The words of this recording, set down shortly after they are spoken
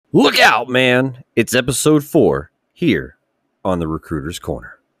Look out, man. It's episode 4 here on the Recruiter's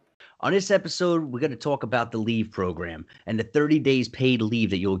Corner. On this episode, we're going to talk about the leave program and the 30 days paid leave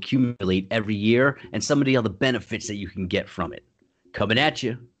that you'll accumulate every year and some of the other benefits that you can get from it. Coming at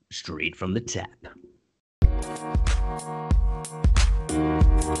you straight from the tap.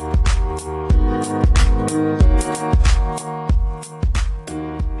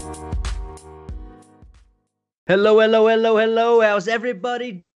 Hello. How's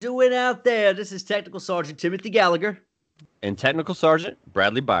everybody doing out there? This is Technical Sergeant Timothy Gallagher. And Technical Sergeant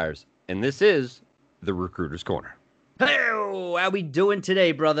Bradley Byers. And this is the Recruiter's Corner. Hey, how we doing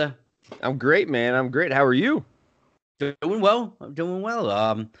today, brother? I'm great, man. I'm great. How are you? Doing well. I'm doing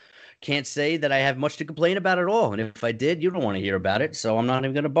well. Can't say that I have much to complain about at all. And if I did, you don't want to hear about it, so I'm not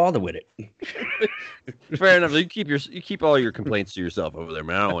even going to bother with it. Fair enough. You keep all your complaints to yourself over there,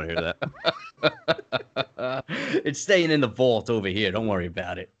 man. I don't want to hear that. It's staying in the vault over here. Don't worry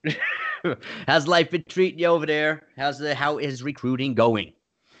about it. How's life been treating you over there? How is recruiting going?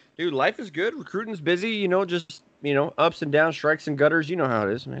 Dude, life is good. Recruiting's busy. Just ups and downs, strikes and gutters. You know how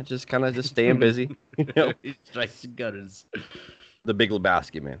it is, man. Just kind of staying busy. Strikes and gutters. The Big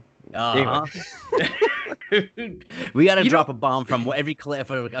Lebowski, man. Uh-huh. Anyway. We got to drop a bomb from every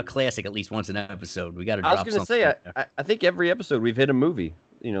for a classic at least once an episode. We got to drop something. I was going to say, I think every episode we've hit a movie,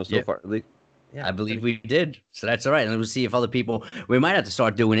 so far. Yeah, I believe we did. So that's all right. And we'll see if other people, we might have to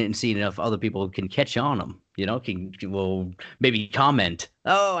start doing it and seeing if other people can catch on them, will maybe comment.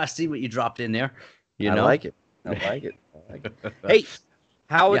 Oh, I see what you dropped in there. I like it. Hey,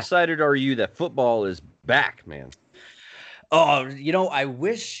 how excited are you that football is back, man? Oh, I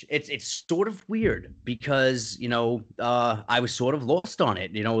wish it's sort of weird because, I was sort of lost on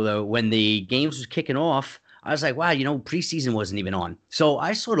it. When the games was kicking off, I was like, wow, preseason wasn't even on. So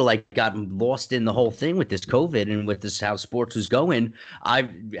I sort of got lost in the whole thing with this COVID and with this how sports was going. I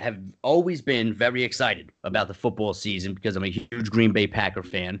have always been very excited about the football season because I'm a huge Green Bay Packer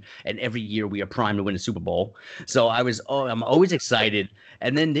fan, and every year we are primed to win a Super Bowl. So I'm always excited.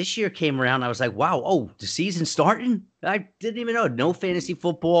 And then this year came around, I was like, wow, the season's starting? I didn't even know. No fantasy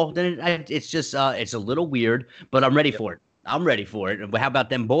football. Then it's just it's a little weird, but I'm ready for it. I'm ready for it. How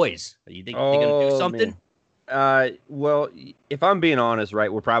about them boys? You think they're gonna do something? Man. Well, if I'm being honest,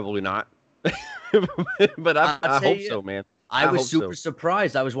 right, we're probably not. But I hope so, man. I was super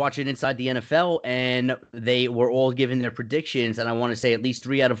surprised. I was watching Inside the NFL, and they were all giving their predictions, and I want to say at least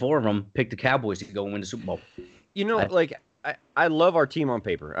 3 out of 4 of them picked the Cowboys to go and win the Super Bowl. I love our team on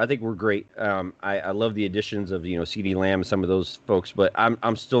paper. I think we're great. I love the additions of CeeDee Lamb and some of those folks, but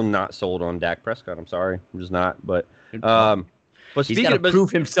I'm still not sold on Dak Prescott. I'm sorry, I'm just not. But he's got to prove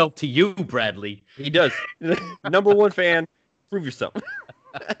himself to you, Bradley. He does. Number one fan, prove yourself.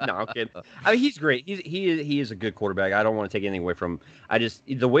 No, I'm kidding. I mean, he's great. He is a good quarterback. I don't want to take anything away from him.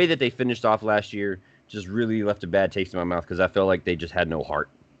 The way that they finished off last year just really left a bad taste in my mouth because I felt like they just had no heart.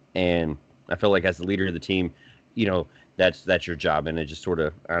 And I feel like as the leader of the team, that's your job. And it just sort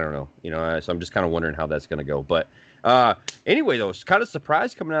of, I don't know, so I'm just kind of wondering how that's going to go. But anyway, though, it's kind of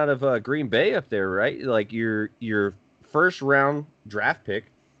surprised coming out of Green Bay up there, right? Like your first round draft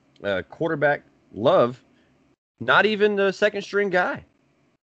pick, quarterback Love, not even the second string guy.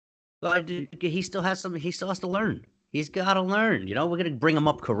 Well, he still has to learn. He's got to learn. We're going to bring him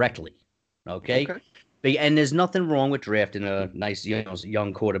up correctly. Okay. And there's nothing wrong with drafting a nice,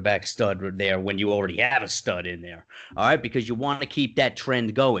 young quarterback stud there when you already have a stud in there. All right, because you want to keep that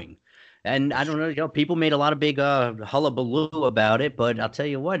trend going. And I don't know, people made a lot of big hullabaloo about it, but I'll tell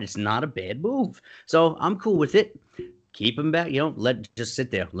you what, it's not a bad move. So I'm cool with it. Keep him back, just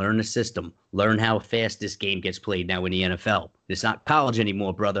sit there, learn the system, learn how fast this game gets played now in the NFL. It's not college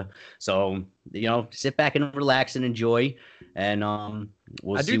anymore, brother. So, sit back and relax and enjoy, and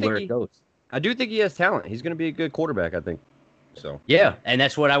we'll see where it goes. I do think he has talent. He's going to be a good quarterback, I think. So yeah, and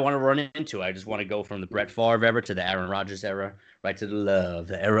that's what I want to run into. I just want to go from the Brett Favre era to the Aaron Rodgers era, right to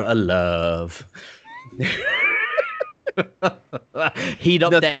the era of love. Heat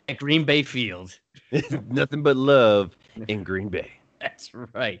up that Green Bay field. Nothing but love in Green Bay. That's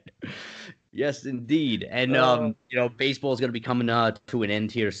right. Yes, indeed. And baseball is going to be coming to an end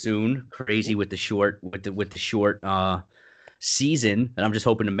here soon. Crazy with the short season, and I'm just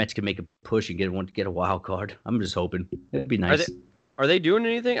hoping the Mets can make a push and get a wild card. I'm just hoping it'd be nice. Are they doing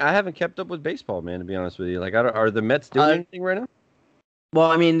anything? I haven't kept up with baseball, man. To be honest with you, are the Mets doing anything right now?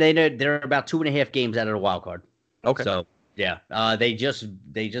 Well, I mean, they're about 2.5 games out of the wild card. Okay. So yeah, they just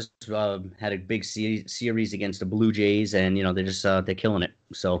had a big series against the Blue Jays, and they're killing it.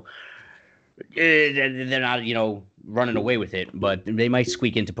 So they're not running away with it, but they might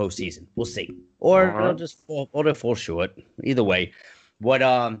squeak into postseason. We'll see, or they'll fall short. Either way, What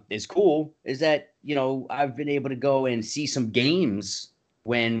is cool is that, I've been able to go and see some games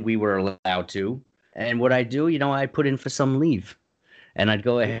when we were allowed to. And what I do, I put in for some leave. And I'd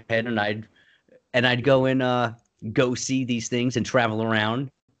go ahead and I'd go and go see these things and travel around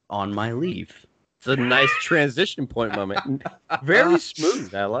on my leave. It's a nice transition point moment. Very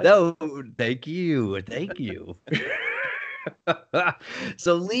smooth. I like it. No, thank you. Thank you.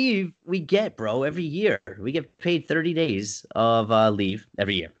 So leave we get, bro, every year. We get paid 30 days of leave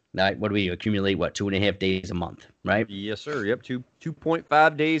every year. Right? What do we accumulate? What, 2.5 days a month, right? Yes, sir. Yep,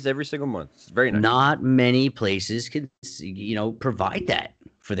 2.5 days every single month. It's very nice. Not many places can, provide that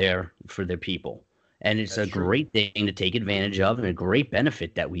for their people. And it's That's a true. great thing to take advantage of and a great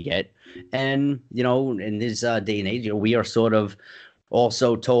benefit that we get. And, in this day and age, we are sort of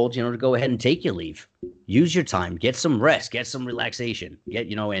also told, to go ahead and take your leave. Use your time, get some rest, get some relaxation,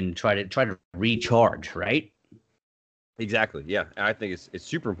 and try to recharge, right? Exactly. Yeah, I think it's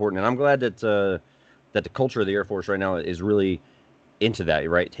super important, and I'm glad that that the culture of the Air Force right now is really into that.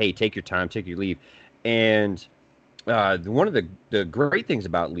 Right? Hey, take your time, take your leave, and one of the great things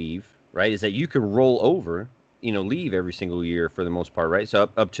about leave, right, is that you can roll over, leave every single year for the most part, right? So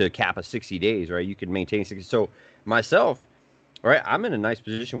up to a cap of 60 days, right? You can maintain 60. So myself, right, I'm in a nice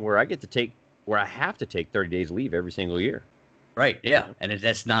position where I have to take 30 days leave every single year. Right. Yeah. And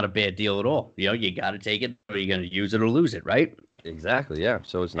that's not a bad deal at all. You got to take it or you're going to use it or lose it. Right. Exactly. Yeah.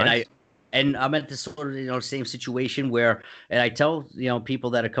 So it's And nice. I'm at this sort of, same situation where, and I tell, people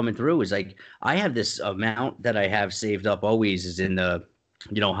that are coming through is like, I have this amount that I have saved up always is in the,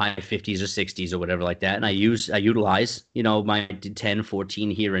 high 50s or 60s or whatever like that. And I utilize, my 10, 14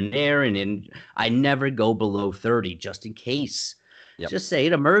 here and there. And then I never go below 30 just in case. Yep. Just say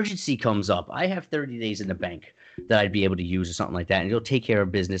an emergency comes up. I have 30 days in the bank that I'd be able to use or something like that. And you'll take care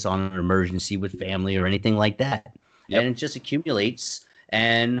of business on an emergency with family or anything like that. Yep. And it just accumulates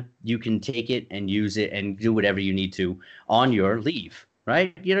and you can take it and use it and do whatever you need to on your leave,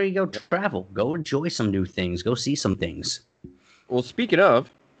 right? You go travel, go enjoy some new things, go see some things. Well, speaking of,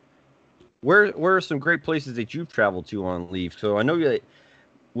 where are some great places that you've traveled to on leave? So I know that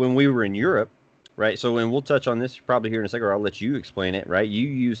when we were in Europe, right? So, and we'll touch on this probably here in a second, or I'll let you explain it, right? You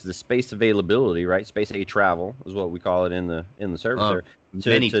use the space availability, right? Space A travel is what we call it in the service there.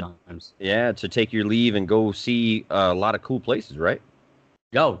 Many times. Yeah, to take your leave and go see a lot of cool places, right?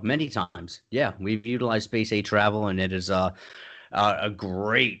 Oh, many times. Yeah, we've utilized Space A travel, and it is a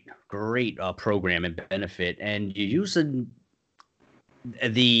great program and benefit. And you use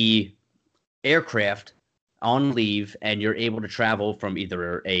the aircraft on leave and you're able to travel from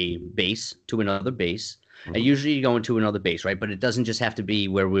either a base to another base. Mm-hmm. And usually you go into another base, right? But it doesn't just have to be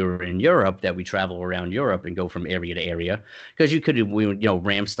where we were in Europe that we travel around Europe and go from area to area, because you could,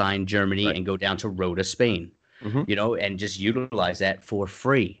 Ramstein, Germany, right, and go down to Rota, Spain, mm-hmm, and just utilize that for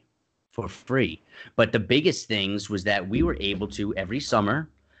free. But the biggest things was that we were able to every summer.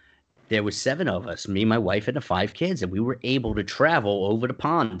 There was 7 of us, me, my wife, and the 5 kids, and we were able to travel over the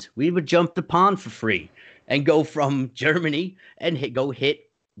pond. We would jump the pond for free and go from Germany and hit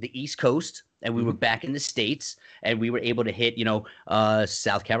the East Coast, and we were back in the States, and we were able to hit,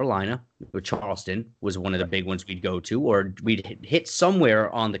 South Carolina, where Charleston was one of the big ones we'd go to, or we'd hit somewhere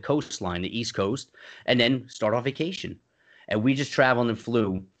on the coastline, the East Coast, and then start our vacation. And we just traveled and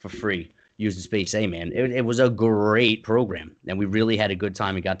flew for free using Space A, man. It was a great program, and we really had a good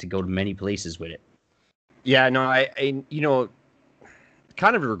time and got to go to many places with it. Yeah, no, I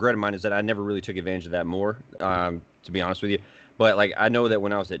kind of a regret of mine is that I never really took advantage of that more, to be honest with you. But like, I know that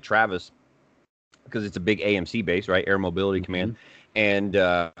when I was at Travis, because it's a big AMC base, right, Air Mobility Command, and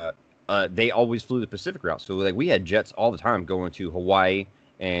they always flew the Pacific route. So like, we had jets all the time going to Hawaii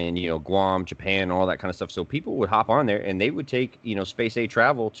and Guam, Japan, all that kind of stuff. So people would hop on there and they would take Space A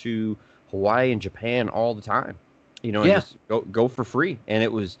travel to Hawaii and Japan all the time, and just go for free. And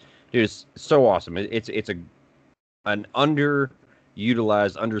it was so awesome. It's an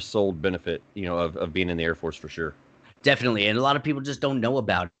underutilized, undersold benefit, of being in the Air Force for sure. Definitely. And a lot of people just don't know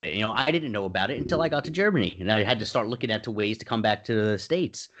about it. I didn't know about it until I got to Germany, and I had to start looking at the ways to come back to the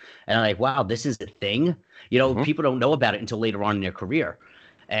States. And I'm like, wow, this is a thing. People don't know about it until later on in their career.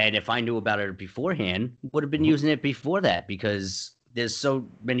 And if I knew about it beforehand, would have been using it before that, because there's so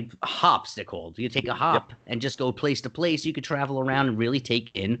many hops, they're called. You take a hop and just go place to place. You could travel around and really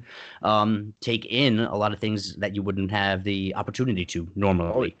take in a lot of things that you wouldn't have the opportunity to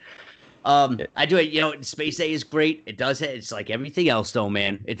normally. I do it. Space A is great. It does. It's like everything else, though,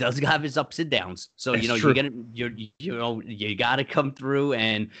 man. It does have its ups and downs. So you gotta come through,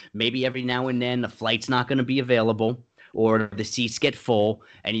 and maybe every now and then the flight's not going to be available, or the seats get full,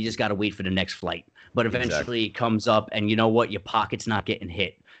 and you just got to wait for the next flight. but eventually it comes up, and you know what? Your pocket's not getting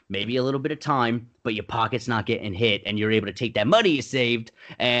hit. Maybe a little bit of time, but your pocket's not getting hit, and you're able to take that money you saved,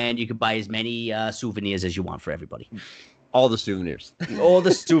 and you can buy as many souvenirs as you want for everybody. All the souvenirs. All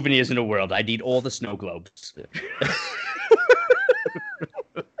the souvenirs in the world. I need all the snow globes.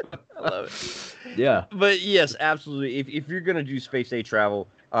 I love it. Yeah. But yes, absolutely. If you're gonna do space age travel,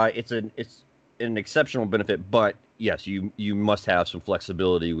 it's an exceptional benefit. But yes, you must have some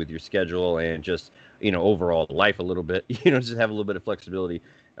flexibility with your schedule and just overall life a little bit. Just have a little bit of flexibility.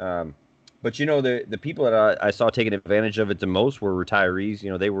 But the people that I saw taking advantage of it the most were retirees.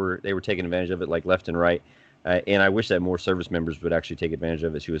 They were taking advantage of it like left and right. And I wish that more service members would actually take advantage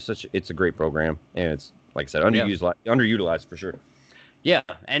of it. It's a great program, and it's, like I said, underutilized for sure. Yeah,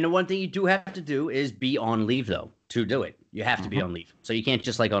 and the one thing you do have to do is be on leave, though, to do it. You have to be on leave. So you can't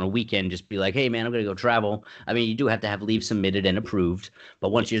just, like, on a weekend just be like, hey, man, I'm going to go travel. I mean, you do have to have leave submitted and approved. But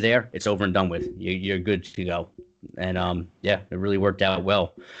once you're there, it's over and done with. You're good to go. And, yeah, it really worked out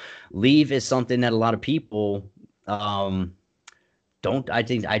well. Leave is something that a lot of people don't. I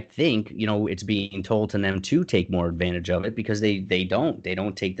think it's being told to them to take more advantage of it because they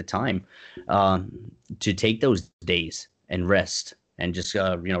don't take the time to take those days and rest and just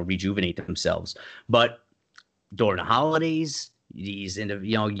rejuvenate themselves. But during the holidays, these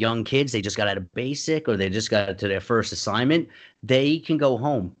young kids, they just got out of basic or they just got to their first assignment, they can go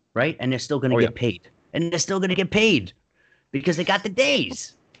home, right? And they're still going to get paid. And they're still going to get paid because they got the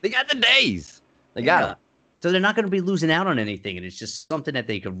days. They got it. So they're not going to be losing out on anything, and it's just something that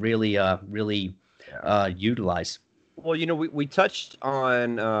they could really utilize. Well, we touched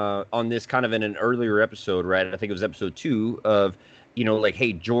on this kind of in an earlier episode, right? I think it was episode 2 of, like,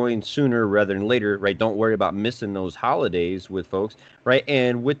 hey, join sooner rather than later, right? Don't worry about missing those holidays with folks, right?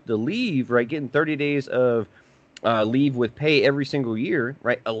 And with the leave, right, getting 30 days of leave with pay every single year,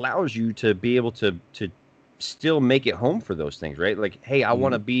 right, allows you to be able to still make it home for those things, right? Like, hey, I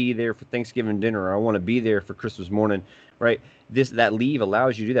want to be there for Thanksgiving dinner, or I want to be there for Christmas morning, right? That leave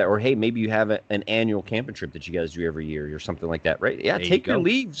allows you to do that. Or hey, maybe you have an annual camping trip that you guys do every year or something like that, right? Yeah, take your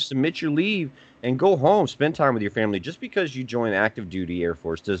leave, submit your leave, and go home, spend time with your family. Just because you join active duty Air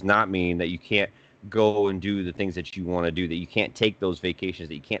Force does not mean that you can't go and do the things that you want to do, that you can't take those vacations,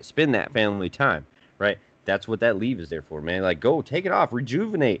 that you can't spend that family time, right? That's what that leave is there for, man. Like, go take it off,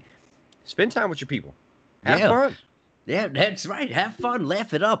 rejuvenate, spend time with your people. Have fun. Yeah, that's right. Have fun.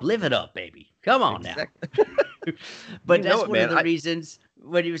 Laugh it up. Live it up, baby. Come on now. But that's one of the reasons,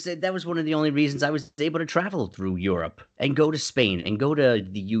 when you said that was one of the only reasons I was able to travel through Europe and go to Spain and go to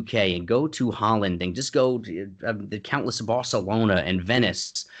the UK and go to Holland and just go to the countless Barcelona and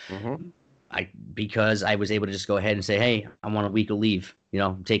Venice. Because I was able to just go ahead and say, hey, I want a week of leave.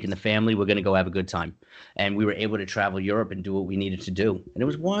 I'm taking the family. We're going to go have a good time. And we were able to travel Europe and do what we needed to do. And it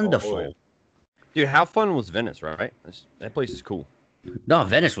was wonderful. Dude, how fun was Venice, right? That place is cool. No,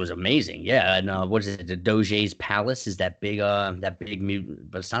 Venice was amazing. Yeah, and what is it? The Doge's Palace is that big, but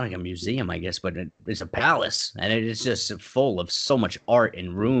it's not like a museum, I guess, but it's a palace, and it's just full of so much art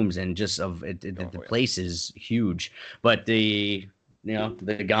and rooms, and just the place is huge. But the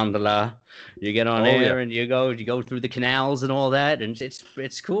gondola, you get on there and you go through the canals and all that, and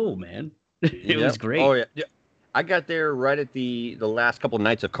it's cool, man. It was great. Oh yeah, I got there right at the last couple of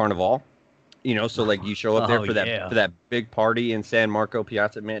nights of Carnival. So like you show up there for that big party in San Marco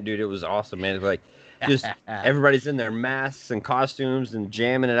Piazza, man, dude, it was awesome, man. It's like just everybody's in their masks and costumes and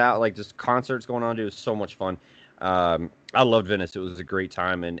jamming it out, like just concerts going on, dude. It was so much fun. I loved Venice. It was a great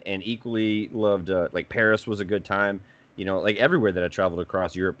time, and equally loved like Paris was a good time. Like everywhere that I traveled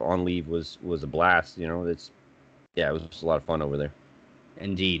across Europe on leave was a blast. It was just a lot of fun over there.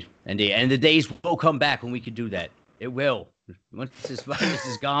 Indeed. And the days will come back when we can do that. It will. Once this virus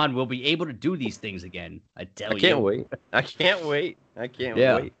is gone, we'll be able to do these things again. I can't wait. I can't wait.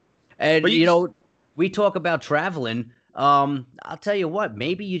 And we talk about traveling. I'll tell you what,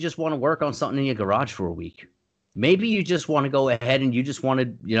 maybe you just want to work on something in your garage for a week. Maybe you just want to go ahead and you just want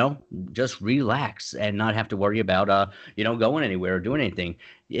to, just relax and not have to worry about, going anywhere or doing anything.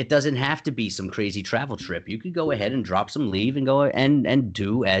 It doesn't have to be some crazy travel trip. You could go ahead and drop some leave and go and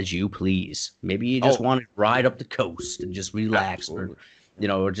do as you please. Maybe you just want to ride up the coast and just relax, or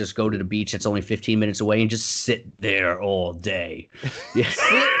just go to the beach that's only 15 minutes away and just sit there all day. Sit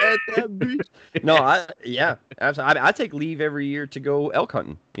at that beach. No, absolutely. I take leave every year to go elk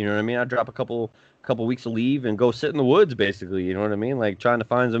hunting. You know what I mean? I drop a couple weeks of leave and go sit in the woods, basically. You know what I mean? Like trying to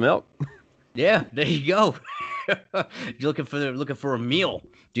find some elk. Yeah, there you go. You're looking for a meal.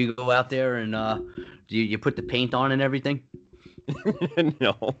 Do you go out there and do you put the paint on and everything?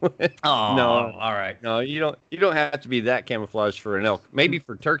 No. Oh, no. All right. No, you don't have to be that camouflaged for an elk. Maybe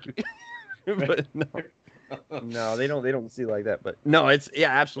for turkey. But no, they don't see it like that. But no, it's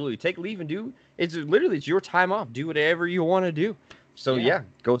absolutely. Take leave and do. It's literally it's your time off. Do whatever you want to do. So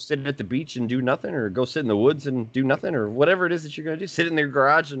go sit at the beach and do nothing, or go sit in the woods and do nothing, or whatever it is that you're gonna do. Sit in your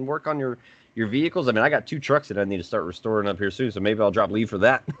garage and work on your vehicles. I mean, I got 2 trucks that I need to start restoring up here soon, so maybe I'll drop leave for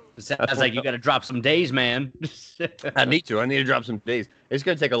that. Sounds like you got to drop some days, man. I need to drop some days. It's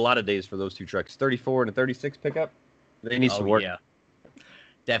gonna take a lot of days for those 2 trucks, 34 and a 36 pickup. They need some work. Yeah,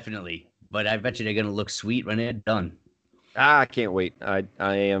 definitely. But I bet you they're gonna look sweet when they're done. I can't wait. I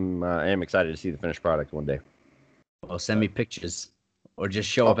am excited to see the finished product one day. Well, send me pictures, or just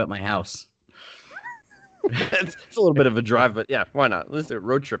show up at my house. It's a little bit of a drive, but yeah, why not? Let's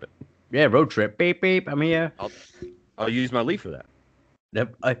road trip it. Yeah, road trip. Beep beep. I'm here. I'll use my leaf for that.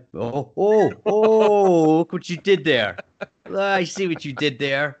 Look what you did there. I see what you did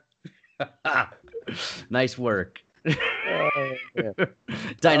there. Nice work.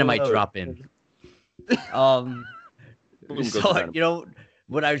 Dynamite drop in. So you know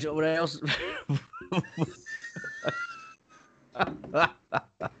what I also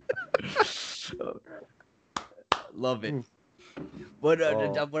love it.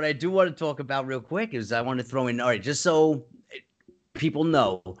 But what I do want to talk about real quick is I want to throw in, all right, just so people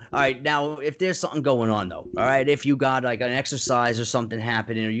know. All right, now if there's something going on though, all right, if you got like an exercise or something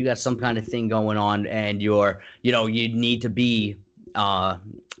happening, or you got some kind of thing going on, and you need to be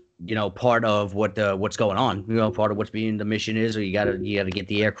part of what's going on, part of what's being the mission is, or you gotta get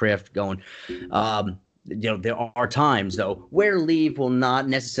the aircraft going. There are times though where leave will not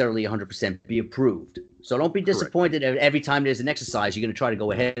necessarily 100% be approved. So don't be disappointed if every time there's an exercise, you're going to try to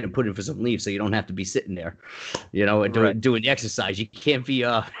go ahead and put in for some leave so you don't have to be sitting there, and doing the exercise. You can't be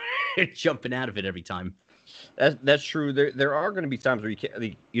jumping out of it every time. That's true. There are going to be times where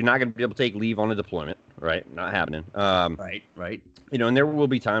you're not going to be able to take leave on a deployment, right? Not happening. Right. And there will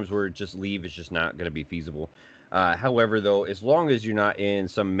be times where just leave is just not going to be feasible. However, though, as long as you're not in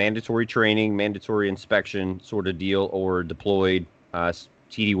some mandatory training, mandatory inspection sort of deal, or deployed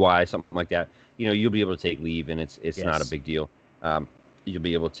TDY, something like that, you'll be able to take leave, and it's not a big deal. You'll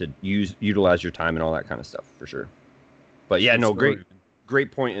be able to utilize your time and all that kind of stuff for sure. But yeah, no,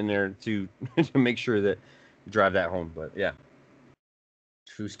 great point in there to make sure that you drive that home. But yeah,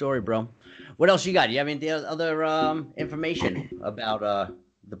 true story, bro. What else you got? You have any other information about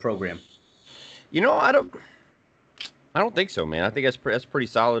the program? I don't think so, man. I think that's pretty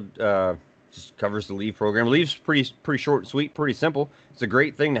solid. Just covers the leave program. Leave's pretty short and sweet, pretty simple. It's a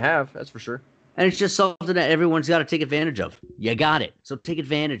great thing to have, that's for sure. And it's just something that everyone's got to take advantage of. You got it, so take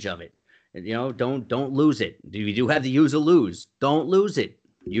advantage of it. Don't lose it. If you do have to use or lose, don't lose it.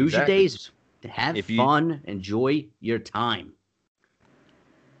 Use your days to have fun, enjoy your time.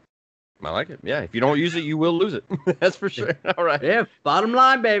 I like it. Yeah, if you don't use it, you will lose it. That's for sure. All right. Yeah, bottom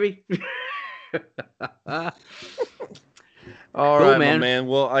line, baby. All right, man.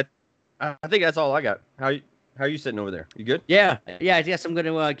 Well, I think that's all I got. How are you sitting over there? You good? Yeah. I guess I'm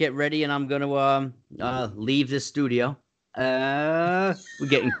gonna get ready, and I'm gonna leave this studio. We're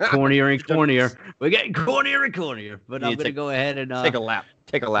getting cornier and cornier. We're getting cornier and cornier. But I'm gonna go ahead and take a lap.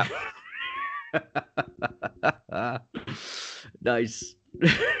 Take a lap. Nice.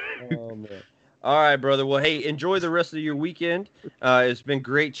 Oh man. All right, brother. Well, hey, enjoy the rest of your weekend. It's been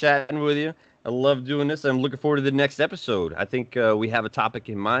great chatting with you. I love doing this. I'm looking forward to the next episode. I think we have a topic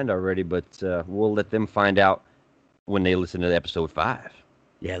in mind already, but we'll let them find out when they listen to episode 5.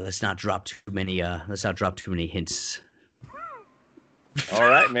 Yeah, let's not drop too many hints. All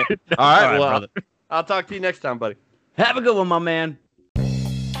right, man. All right, well, brother. I'll talk to you next time, buddy. Have a good one, my man.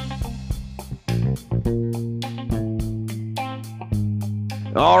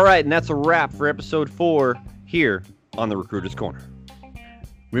 All right, and that's a wrap for episode 4 here on the Recruiter's Corner.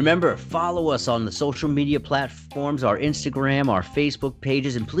 Remember, follow us on the social media platforms, our Instagram, our Facebook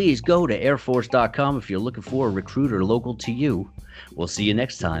pages, and please go to airforce.com if you're looking for a recruiter local to you. We'll see you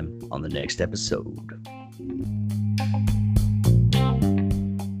next time on the next episode.